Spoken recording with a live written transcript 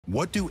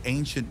What do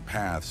ancient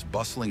paths,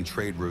 bustling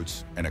trade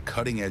routes, and a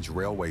cutting-edge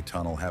railway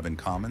tunnel have in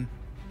common?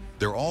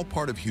 They're all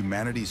part of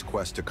humanity's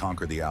quest to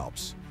conquer the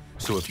Alps.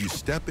 So if you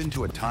step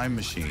into a time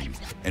machine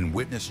and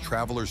witness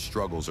travelers'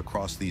 struggles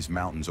across these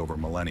mountains over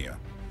millennia,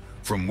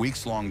 from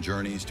weeks-long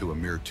journeys to a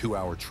mere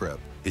 2-hour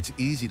trip, it's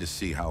easy to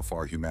see how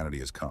far humanity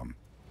has come.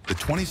 The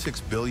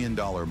 $26 billion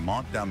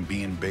Mont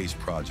Dambian base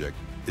project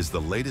is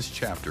the latest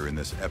chapter in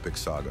this epic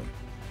saga.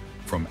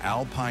 From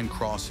alpine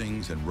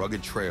crossings and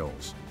rugged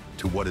trails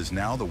to what is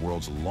now the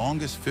world's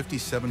longest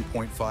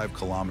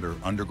 57.5-kilometer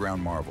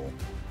underground marvel,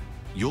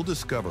 you'll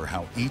discover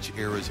how each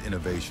era's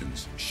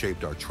innovations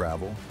shaped our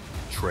travel,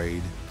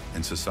 trade,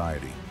 and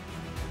society.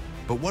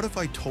 But what if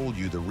I told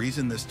you the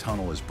reason this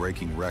tunnel is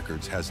breaking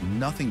records has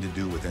nothing to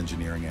do with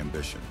engineering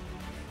ambition,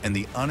 and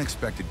the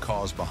unexpected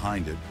cause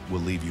behind it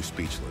will leave you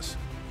speechless?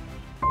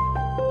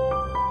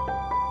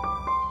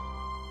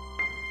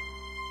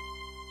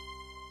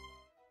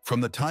 From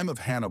the time of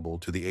Hannibal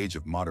to the age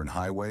of modern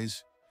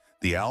highways,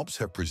 the Alps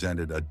have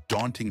presented a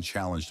daunting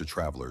challenge to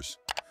travelers,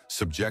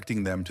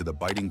 subjecting them to the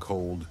biting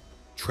cold,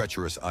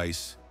 treacherous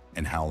ice,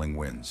 and howling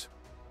winds.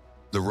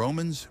 The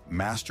Romans,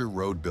 master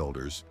road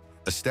builders,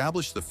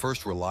 established the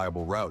first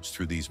reliable routes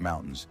through these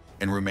mountains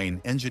and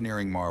remain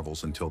engineering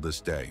marvels until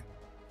this day.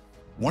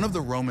 One of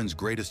the Romans'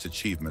 greatest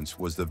achievements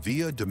was the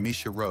Via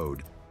Domitia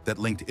road that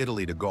linked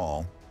Italy to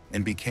Gaul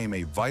and became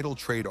a vital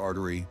trade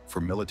artery for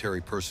military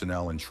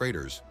personnel and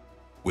traders,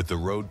 with the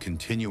road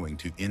continuing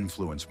to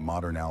influence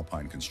modern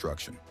alpine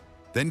construction.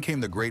 Then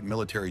came the great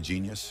military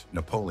genius,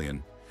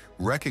 Napoleon,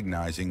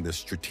 recognizing the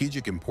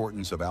strategic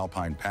importance of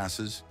alpine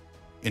passes,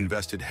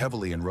 invested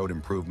heavily in road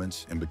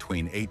improvements, and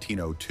between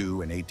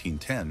 1802 and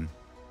 1810,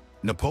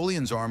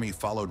 Napoleon's army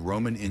followed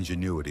Roman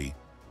ingenuity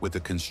with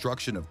the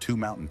construction of 2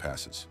 mountain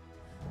passes.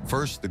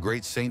 First, the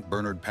Great St.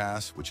 Bernard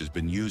Pass, which has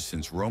been used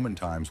since Roman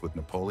times, with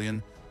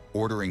Napoleon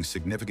ordering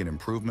significant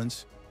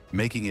improvements,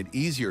 making it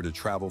easier to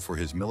travel for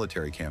his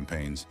military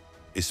campaigns,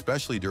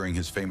 especially during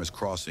his famous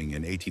crossing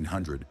in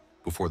 1800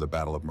 before the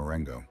Battle of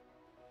Marengo.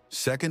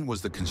 Second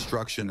was the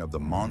construction of the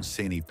Mont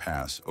Cenis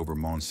Pass over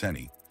Mont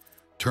Cenis,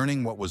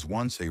 turning what was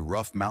once a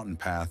rough mountain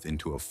path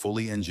into a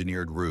fully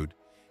engineered route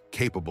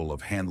capable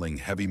of handling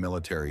heavy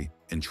military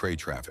and trade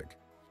traffic.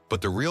 But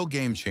the real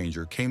game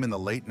changer came in the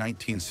late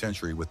 19th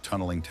century with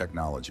tunneling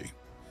technology.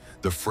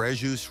 The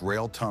Frejus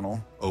rail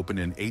tunnel, opened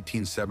in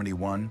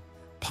 1871,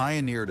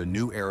 pioneered a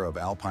new era of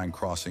alpine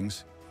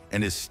crossings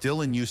and is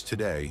still in use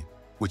today,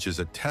 which is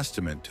a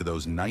testament to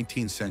those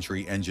 19th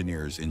century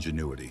engineers'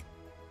 ingenuity.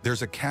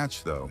 There's a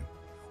catch, though.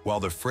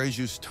 While the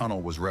Frejus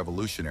tunnel was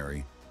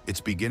revolutionary,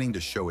 it's beginning to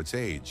show its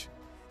age.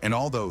 And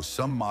although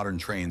some modern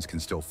trains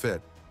can still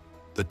fit,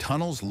 the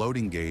tunnel's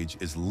loading gauge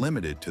is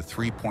limited to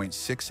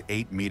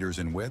 3.68 meters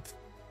in width,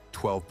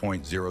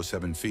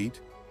 12.07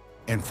 feet,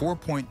 and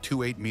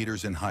 4.28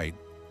 meters in height,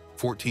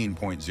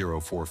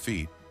 14.04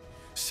 feet,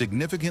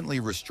 significantly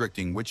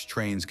restricting which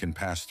trains can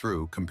pass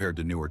through compared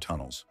to newer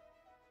tunnels.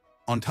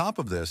 On top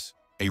of this,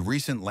 a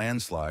recent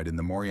landslide in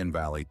the Moraine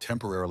Valley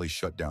temporarily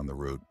shut down the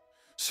route,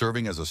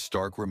 serving as a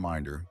stark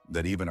reminder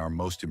that even our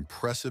most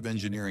impressive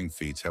engineering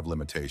feats have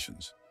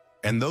limitations.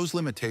 And those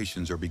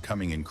limitations are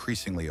becoming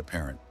increasingly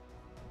apparent.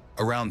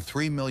 Around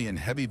 3 million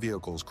heavy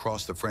vehicles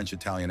cross the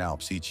French-Italian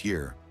Alps each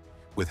year,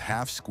 with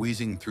half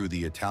squeezing through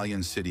the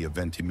Italian city of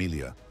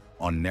Ventimiglia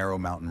on narrow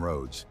mountain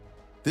roads.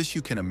 This,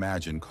 you can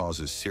imagine,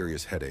 causes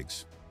serious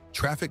headaches.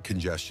 Traffic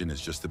congestion is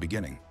just the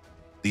beginning.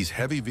 These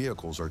heavy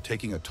vehicles are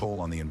taking a toll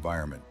on the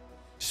environment,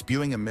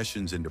 spewing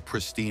emissions into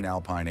pristine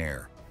alpine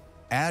air.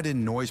 Add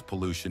in noise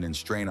pollution and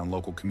strain on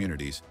local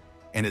communities,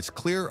 and it's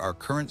clear our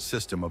current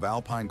system of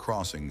alpine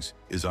crossings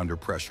is under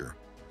pressure.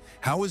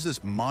 How is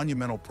this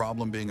monumental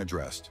problem being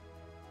addressed?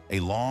 A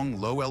long,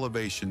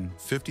 low-elevation,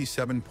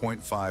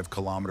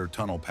 57.5-kilometer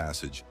tunnel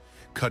passage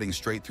cutting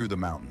straight through the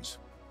mountains.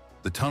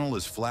 The tunnel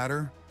is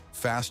flatter,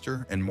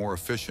 faster, and more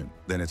efficient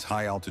than its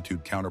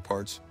high-altitude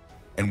counterparts,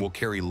 and will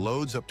carry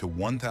loads up to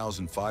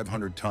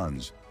 1,500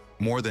 tons,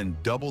 more than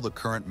double the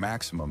current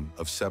maximum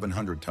of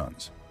 700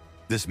 tons.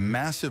 This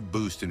massive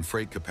boost in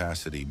freight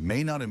capacity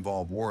may not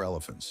involve war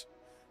elephants,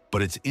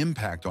 but its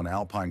impact on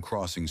alpine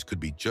crossings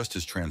could be just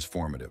as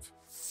transformative.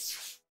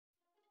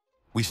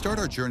 We start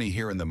our journey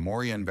here in the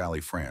Moraine Valley,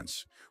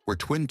 France, where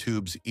twin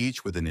tubes,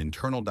 each with an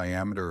internal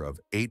diameter of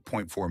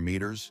 8.4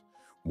 meters,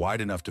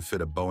 wide enough to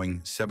fit a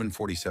Boeing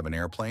 747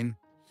 airplane,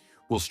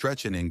 will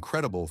stretch an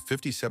incredible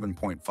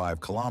 57.5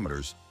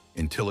 kilometers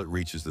until it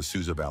reaches the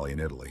Susa Valley in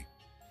Italy.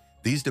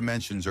 These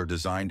dimensions are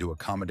designed to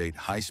accommodate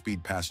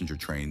high-speed passenger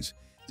trains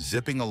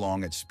zipping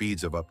along at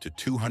speeds of up to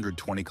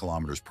 220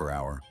 kilometers per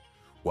hour,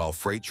 while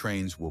freight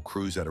trains will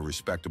cruise at a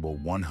respectable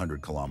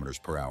 100 kilometers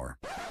per hour.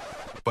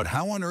 But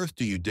how on earth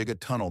do you dig a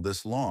tunnel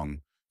this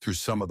long through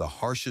some of the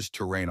harshest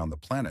terrain on the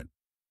planet?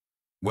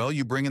 Well,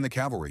 you bring in the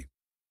cavalry.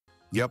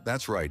 Yep,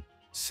 that's right.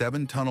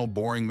 7 tunnel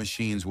boring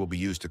machines will be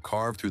used to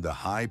carve through the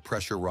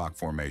high-pressure rock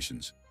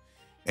formations.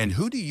 And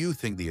who do you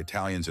think the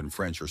Italians and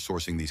French are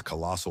sourcing these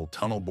colossal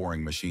tunnel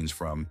boring machines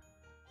from?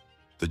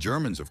 The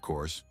Germans, of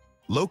course.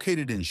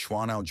 Located in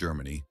Schwanau,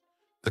 Germany,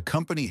 The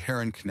company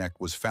Herrenknecht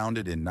was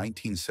founded in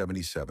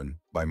 1977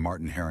 by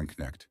Martin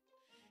Herrenknecht,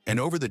 and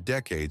over the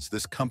decades,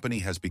 this company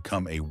has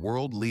become a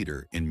world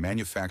leader in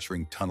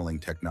manufacturing tunneling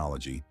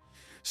technology,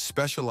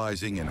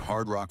 specializing in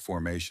hard rock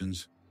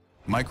formations,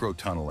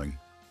 micro-tunneling,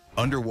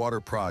 underwater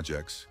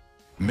projects,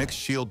 mixed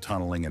shield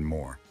tunneling, and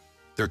more.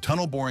 Their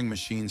tunnel boring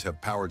machines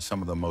have powered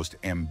some of the most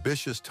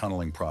ambitious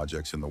tunneling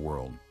projects in the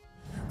world.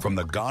 From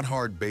the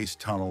Gotthard Base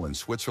Tunnel in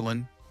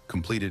Switzerland,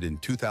 completed in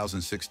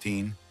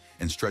 2016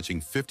 and stretching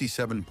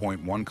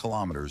 57.1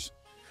 kilometers,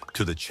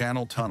 to the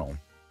Channel Tunnel,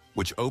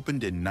 which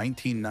opened in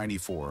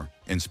 1994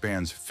 and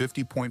spans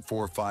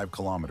 50.45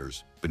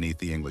 kilometers beneath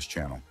the English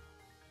Channel.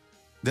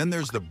 Then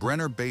there's the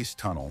Brenner Base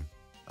Tunnel,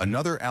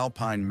 another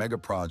alpine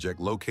megaproject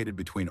located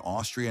between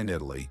Austria and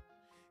Italy,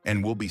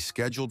 and will be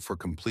scheduled for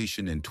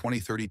completion in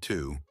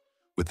 2032,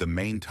 with the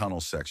main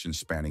tunnel section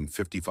spanning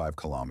 55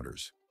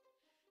 kilometers.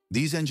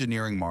 These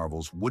engineering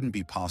marvels wouldn't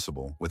be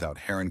possible without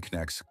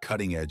Herrenknecht's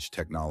cutting-edge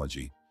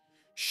technology,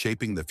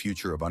 shaping the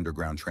future of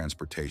underground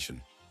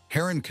transportation.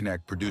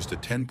 Herrenknecht produced a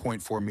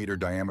 10.4-meter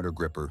diameter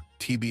gripper,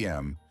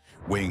 TBM,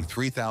 weighing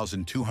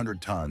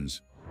 3,200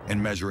 tons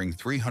and measuring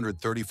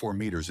 334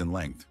 meters in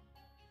length.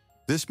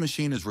 This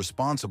machine is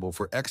responsible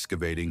for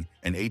excavating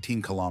an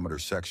 18-kilometer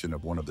section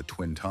of one of the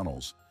twin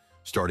tunnels,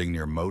 starting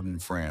near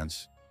Modane,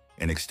 France,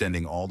 and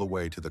extending all the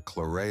way to the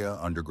Clarea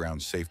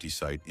underground safety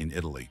site in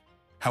Italy.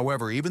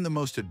 However, even the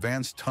most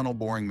advanced tunnel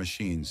boring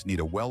machines need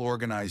a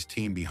well-organized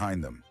team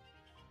behind them.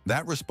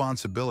 That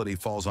responsibility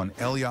falls on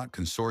Elliott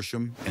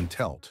Consortium and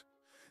TELT,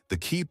 the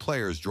key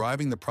players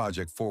driving the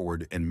project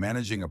forward. And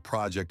managing a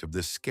project of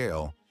this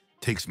scale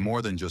takes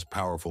more than just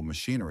powerful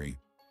machinery.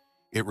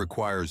 It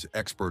requires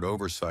expert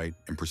oversight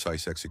and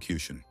precise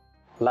execution.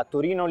 La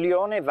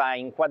Torino-Lione va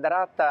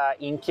inquadrata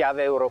in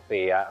chiave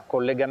europea,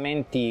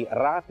 collegamenti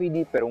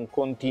rapidi per un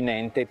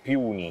continente più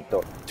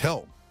unito.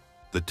 TELT,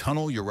 the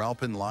Tunnel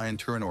Euralpin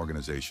Lyon-Turin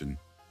organization,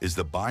 is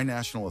the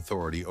binational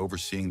authority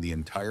overseeing the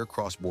entire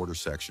cross-border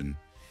section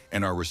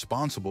and are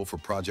responsible for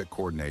project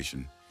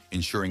coordination,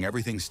 ensuring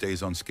everything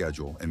stays on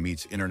schedule and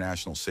meets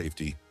international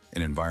safety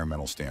and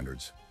environmental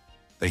standards.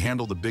 They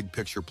handle the big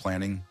picture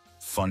planning,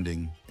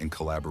 funding, and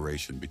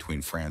collaboration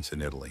between France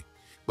and Italy.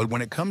 But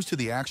when it comes to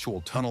the actual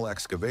tunnel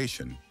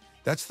excavation,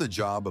 that's the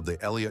job of the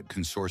Elliott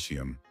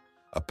Consortium,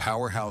 a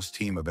powerhouse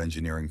team of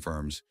engineering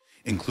firms,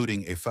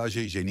 including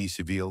Eiffage Génie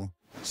Civil,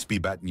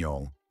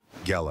 Spibatniol,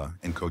 Gela,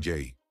 and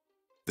Cogei.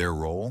 Their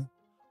role?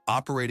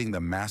 Operating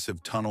the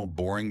massive tunnel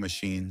boring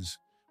machines,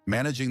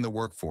 managing the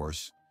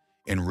workforce,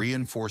 and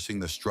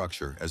reinforcing the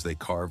structure as they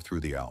carve through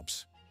the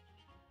Alps.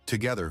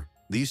 Together,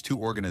 these two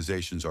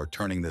organizations are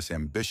turning this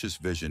ambitious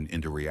vision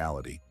into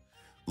reality,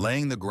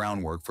 laying the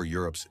groundwork for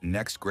Europe's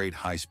next great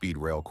high-speed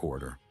rail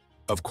corridor.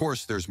 Of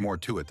course, there's more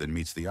to it than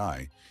meets the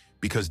eye,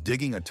 because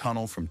digging a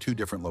tunnel from two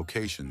different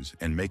locations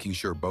and making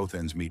sure both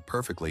ends meet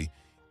perfectly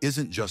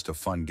isn't just a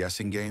fun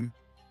guessing game.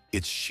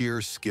 It's sheer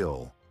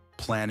skill,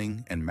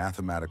 planning, and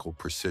mathematical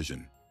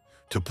precision.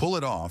 To pull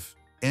it off,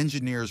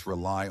 engineers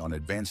rely on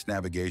advanced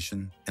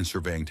navigation and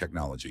surveying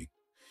technology.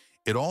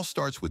 It all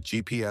starts with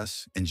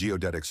GPS and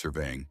geodetic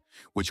surveying,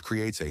 which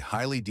creates a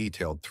highly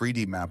detailed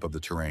 3D map of the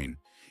terrain,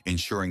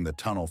 ensuring the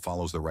tunnel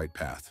follows the right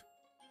path.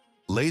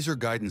 Laser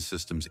guidance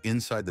systems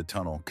inside the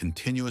tunnel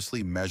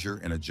continuously measure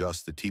and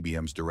adjust the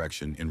TBM's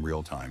direction in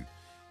real time,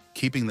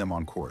 keeping them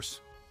on course.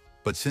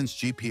 But since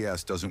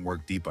GPS doesn't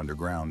work deep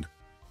underground,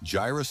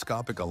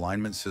 gyroscopic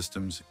alignment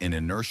systems and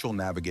inertial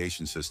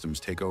navigation systems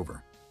take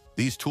over.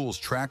 These tools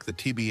track the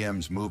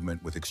TBM's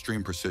movement with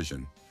extreme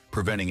precision,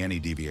 preventing any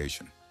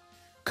deviation.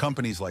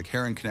 Companies like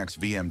Herrenknecht's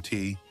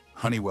VMT,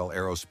 Honeywell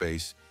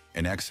Aerospace,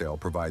 and Exail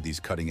provide these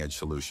cutting-edge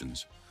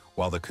solutions,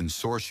 while the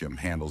consortium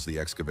handles the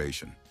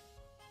excavation.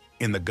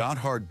 In the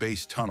Gotthard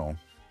Base Tunnel,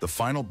 the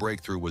final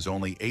breakthrough was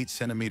only 8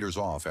 centimeters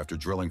off after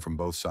drilling from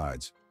both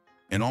sides,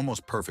 in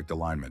almost perfect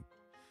alignment.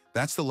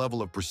 That's the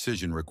level of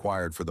precision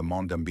required for the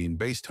Mont-Dambien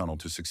Base Tunnel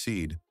to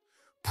succeed,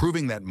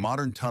 proving that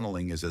modern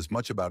tunneling is as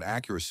much about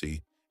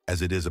accuracy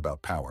as it is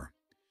about power.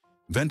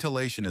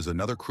 Ventilation is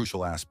another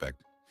crucial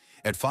aspect.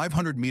 At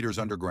 500 meters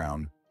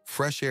underground,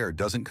 fresh air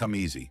doesn't come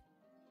easy.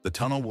 The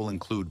tunnel will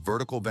include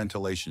vertical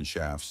ventilation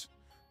shafts,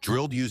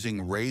 drilled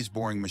using raised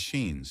boring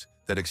machines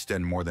that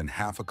extend more than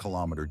half a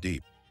kilometer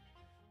deep.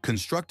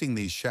 Constructing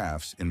these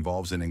shafts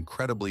involves an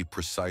incredibly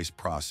precise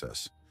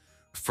process.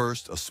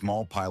 First, a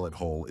small pilot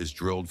hole is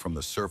drilled from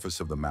the surface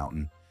of the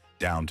mountain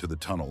down to the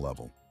tunnel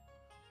level.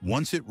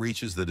 Once it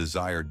reaches the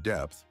desired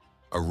depth,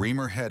 a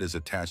reamer head is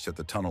attached at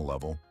the tunnel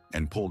level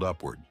and pulled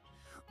upward,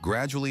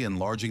 gradually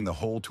enlarging the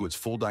hole to its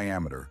full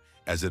diameter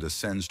as it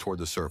ascends toward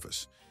the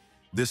surface.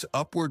 This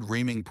upward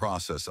reaming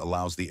process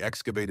allows the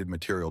excavated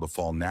material to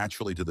fall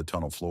naturally to the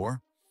tunnel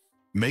floor,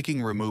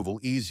 making removal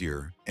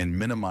easier and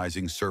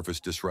minimizing surface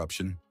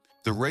disruption.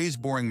 The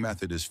raised boring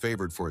method is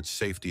favored for its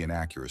safety and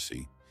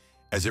accuracy,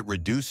 as it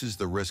reduces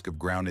the risk of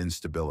ground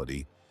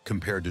instability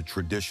compared to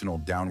traditional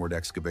downward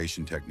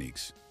excavation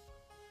techniques.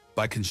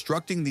 By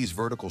constructing these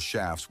vertical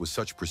shafts with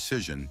such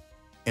precision,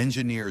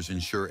 engineers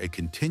ensure a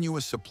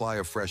continuous supply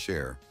of fresh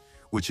air,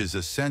 which is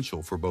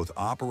essential for both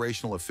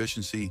operational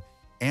efficiency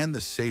and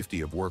the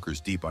safety of workers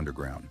deep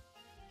underground.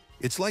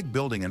 It's like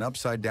building an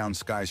upside-down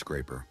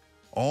skyscraper,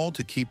 all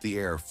to keep the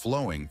air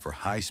flowing for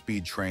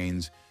high-speed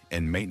trains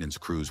and maintenance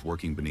crews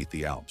working beneath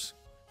the Alps.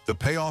 The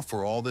payoff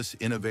for all this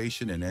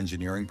innovation and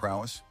engineering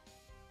prowess?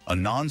 A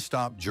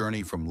non-stop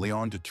journey from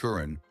Lyon to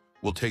Turin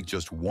will take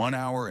just 1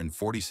 hour and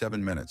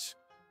 47 minutes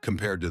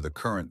compared to the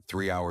current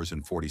 3 hours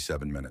and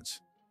 47 minutes.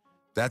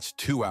 That's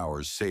 2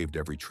 hours saved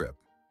every trip.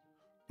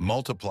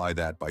 Multiply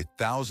that by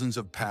thousands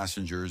of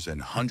passengers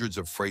and hundreds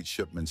of freight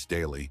shipments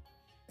daily,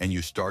 and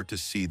you start to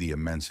see the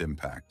immense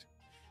impact.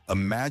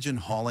 Imagine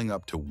hauling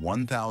up to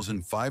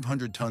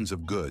 1,500 tons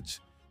of goods.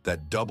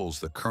 That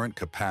doubles the current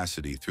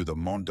capacity through the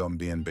Mont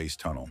Dambienne-based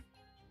tunnel.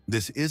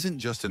 This isn't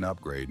just an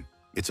upgrade,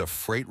 it's a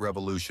freight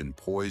revolution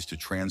poised to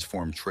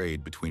transform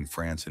trade between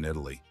France and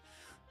Italy,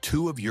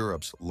 two of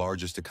Europe's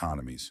largest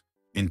economies.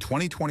 In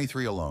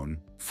 2023 alone,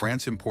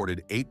 France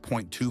imported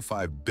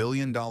 $8.25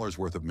 billion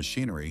worth of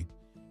machinery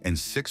and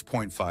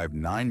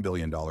 $6.59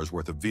 billion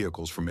worth of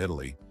vehicles from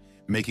Italy,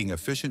 making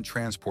efficient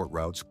transport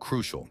routes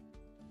crucial.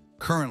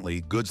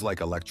 Currently, goods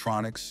like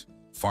electronics,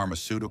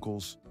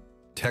 pharmaceuticals,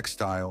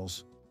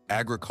 textiles,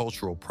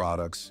 agricultural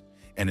products,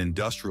 and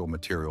industrial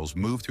materials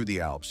move through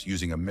the Alps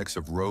using a mix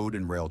of road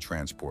and rail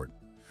transport.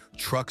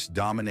 Trucks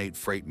dominate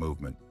freight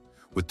movement,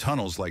 with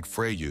tunnels like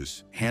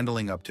Frejus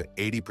handling up to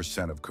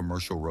 80% of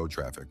commercial road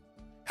traffic.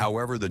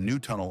 However, the new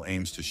tunnel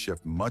aims to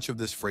shift much of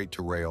this freight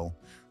to rail,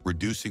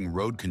 reducing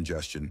road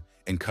congestion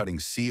and cutting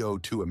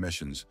CO2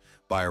 emissions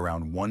by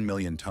around 1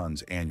 million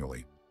tons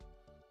annually.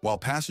 While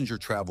passenger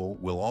travel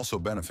will also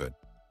benefit,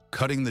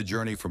 cutting the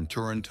journey from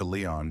Turin to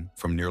Lyon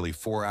from nearly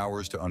 4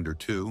 hours to under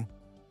 2,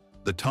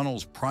 the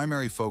tunnel's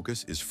primary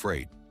focus is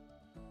freight.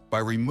 By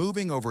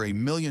removing over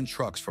 1 million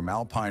trucks from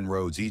Alpine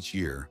roads each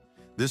year,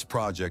 this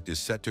project is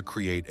set to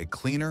create a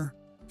cleaner,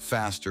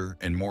 faster,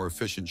 and more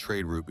efficient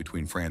trade route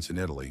between France and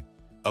Italy.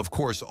 Of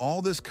course,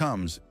 all this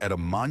comes at a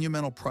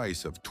monumental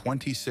price of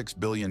 $26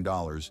 billion,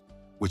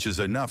 which is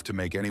enough to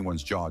make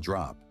anyone's jaw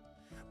drop.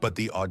 But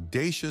the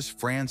audacious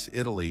France,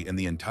 Italy, and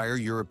the entire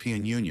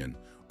European Union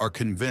are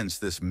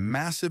convinced this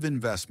massive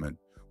investment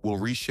will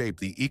reshape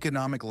the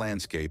economic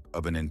landscape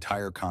of an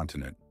entire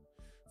continent.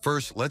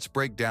 First, let's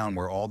break down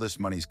where all this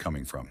money's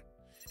coming from.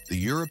 The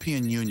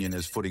European Union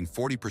is footing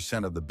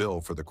 40% of the bill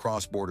for the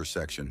cross-border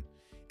section,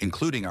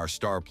 including our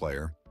star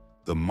player,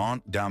 the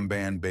Mont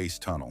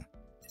Dambienne-based tunnel.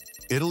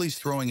 Italy's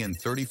throwing in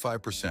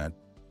 35%,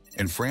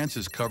 and France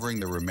is covering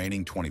the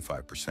remaining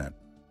 25%.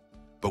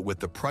 But with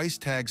the price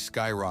tag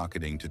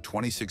skyrocketing to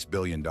 $26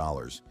 billion,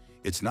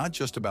 it's not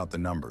just about the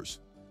numbers.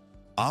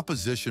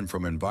 Opposition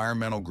from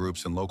environmental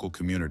groups and local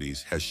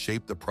communities has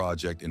shaped the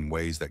project in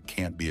ways that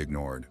can't be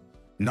ignored.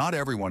 Not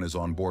everyone is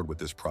on board with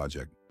this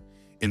project.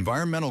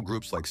 Environmental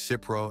groups like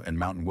CIPRO and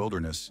Mountain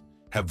Wilderness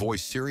have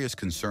voiced serious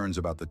concerns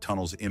about the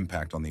tunnel's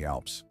impact on the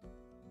Alps.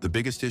 The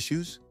biggest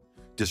issues?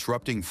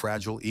 Disrupting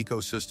fragile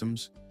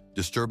ecosystems,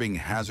 disturbing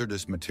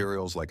hazardous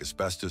materials like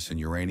asbestos and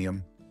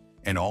uranium,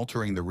 and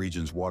altering the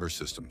region's water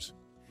systems.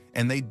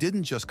 And they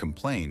didn't just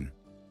complain,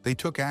 they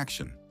took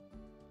action.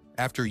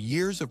 After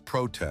years of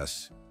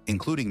protests,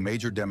 including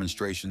major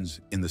demonstrations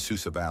in the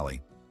Susa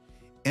Valley,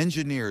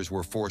 engineers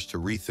were forced to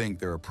rethink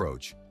their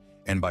approach,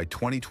 and by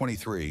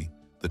 2023,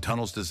 the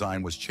tunnel's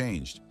design was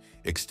changed,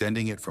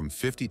 extending it from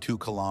 52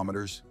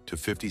 kilometers to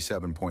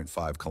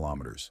 57.5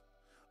 kilometers,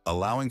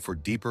 allowing for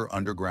deeper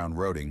underground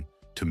roading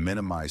to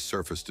minimize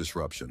surface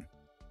disruption.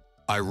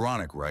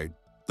 Ironic, right?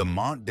 The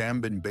Mont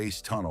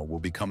Dambienne-based tunnel will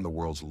become the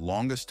world's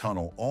longest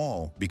tunnel,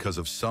 all because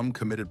of some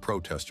committed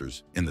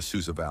protesters in the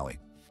Susa Valley.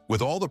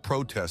 With all the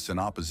protests and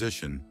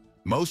opposition,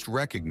 most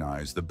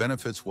recognize the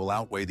benefits will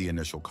outweigh the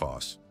initial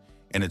costs,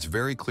 and it's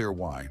very clear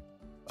why.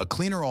 A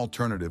cleaner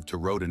alternative to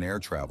road and air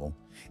travel,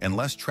 and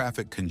less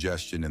traffic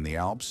congestion in the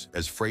Alps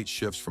as freight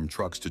shifts from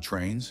trucks to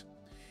trains.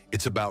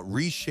 It's about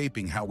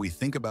reshaping how we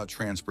think about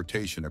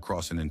transportation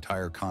across an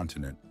entire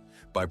continent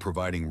by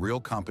providing real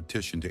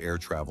competition to air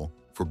travel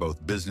for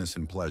both business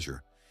and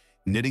pleasure,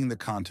 knitting the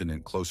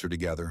continent closer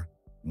together,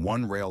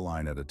 one rail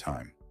line at a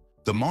time.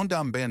 The Mont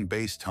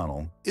Dambienne-based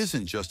tunnel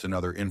isn't just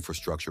another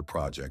infrastructure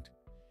project.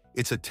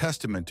 It's a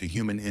testament to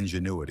human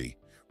ingenuity,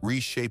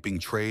 reshaping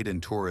trade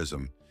and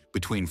tourism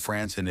between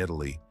France and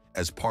Italy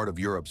as part of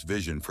Europe's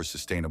vision for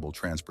sustainable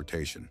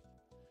transportation.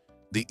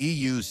 The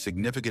EU's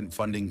significant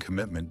funding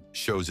commitment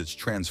shows its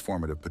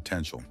transformative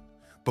potential.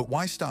 But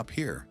why stop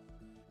here?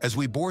 As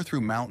we bore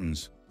through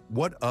mountains,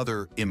 what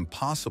other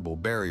impossible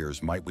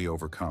barriers might we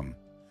overcome?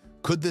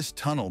 Could this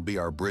tunnel be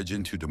our bridge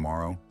into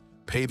tomorrow,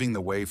 paving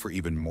the way for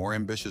even more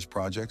ambitious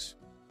projects?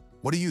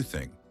 What do you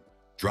think?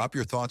 Drop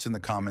your thoughts in the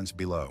comments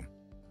below.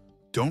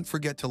 Don't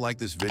forget to like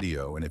this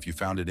video, and if you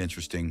found it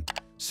interesting,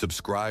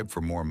 subscribe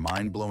for more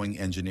mind-blowing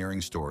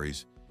engineering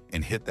stories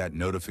and hit that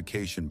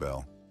notification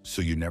bell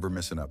so you never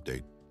miss an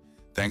update.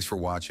 Thanks for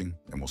watching,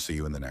 and we'll see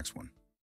you in the next one.